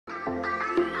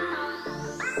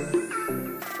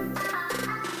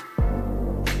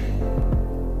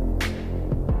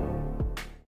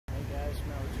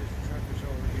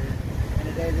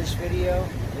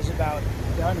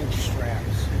dunnage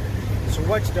straps. So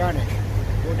what's dunnage?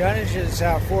 Well, dunnage is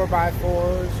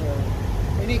 4x4s or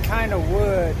any kind of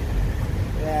wood,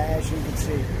 as you can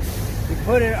see. You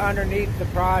put it underneath the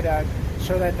product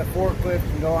so that the forklift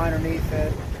can go underneath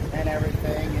it and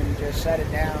everything, and just set it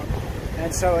down.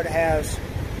 And so it has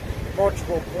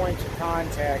multiple points of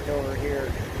contact over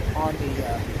here on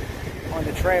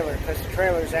the trailer, because the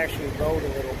trailer is actually rolled a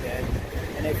little bit,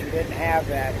 and if you didn't have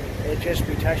that, it'd just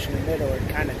be touching the middle and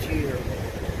kind of teeter.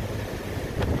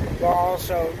 But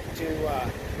also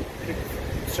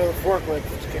so the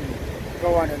forklift can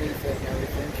go underneath it and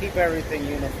everything, keep everything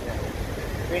uniform.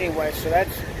 Anyway, so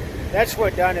that's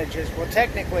what dunnage is. Well,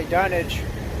 technically dunnage,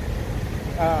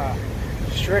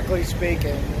 strictly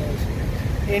speaking, is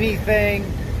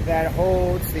anything that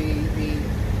holds the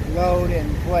load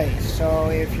in place. So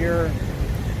if you're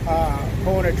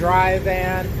pulling a dry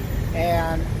van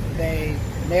and they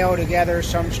nail together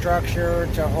some structure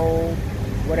to hold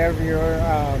whatever you're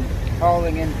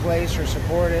hauling in place or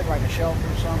support it, like a shelf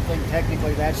or something,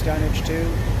 technically that's dunnage too.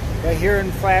 But here in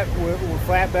with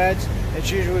flatbeds, it's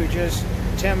usually just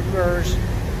timbers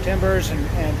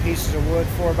and pieces of wood,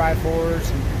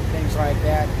 4x4s and things like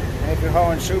that. And if you're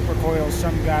hauling super coils,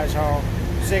 some guys haul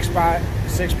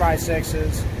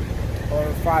 6x6s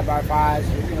or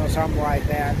 5x5s, you know, something like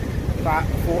that.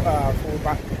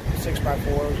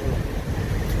 6x4s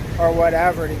or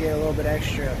whatever, to get a little bit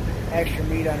extra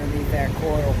meat underneath that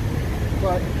coil.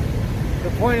 But the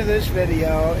point of this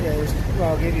video is, well,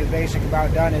 I'll give you a basic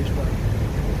about dunnage, but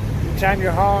anytime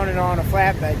you're hauling it on a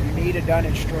flatbed, you need a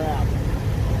dunnage strap.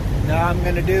 Now I'm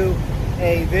going to do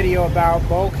a video about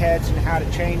bulkheads and how to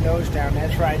chain those down.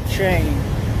 That's right, chain.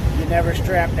 You never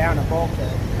strap down a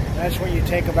bulkhead. That's when you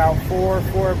take about 4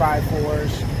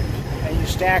 4x4s and you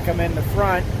stack them in the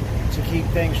front to keep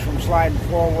things from sliding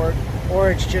forward,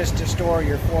 or it's just to store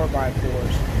your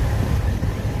 4x4s.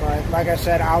 But like I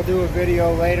said, I'll do a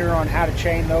video later on how to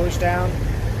chain those down,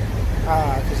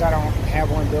 because I don't have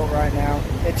one built right now.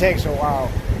 It takes a while.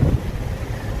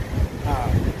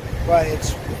 But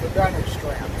it's the dunnage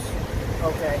straps.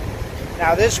 Okay.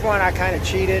 Now this one I kind of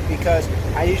cheated, because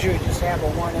I usually just have a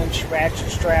 1-inch ratchet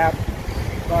strap,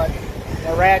 but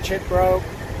the ratchet broke,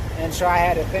 and so I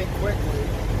had to think quickly.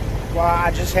 Well,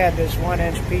 I just had this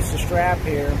 1-inch piece of strap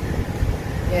here,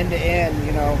 end to end,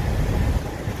 you know,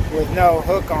 with no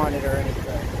hook on it or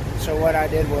anything. So what I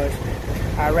did was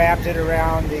I wrapped it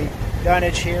around the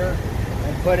dunnage here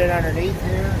and put it underneath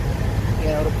here, you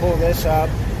know, to pull this up.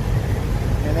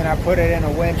 And then I put it in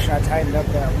a winch and I tightened up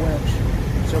that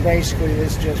winch. So basically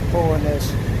this is just pulling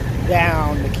this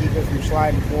down to keep it from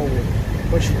sliding forward.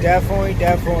 But you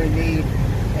definitely need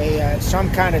some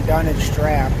kind of dunnage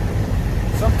strap.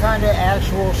 Some kind of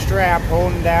actual strap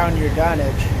holding down your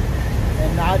dunnage.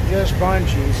 And not just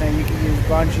bungees, and you can use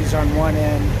bungees on one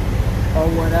end or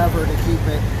whatever to keep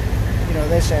it, you know,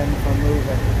 this end from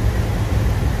moving.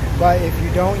 But if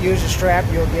you don't use a strap,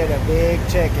 you'll get a big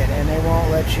ticket, and they won't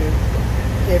let you,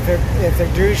 if they're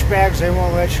douchebags, they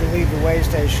won't let you leave the weigh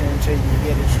station until you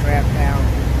get it strapped down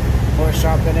or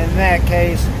something. In that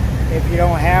case, if you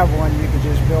don't have one, you can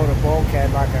just build a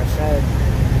bulkhead, like I said,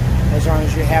 as long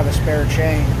as you have a spare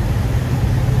chain.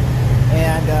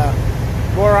 And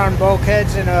more on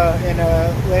bulkheads in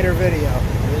a later video.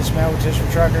 This is Matt with Tips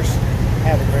for Truckers.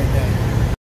 Have a great day.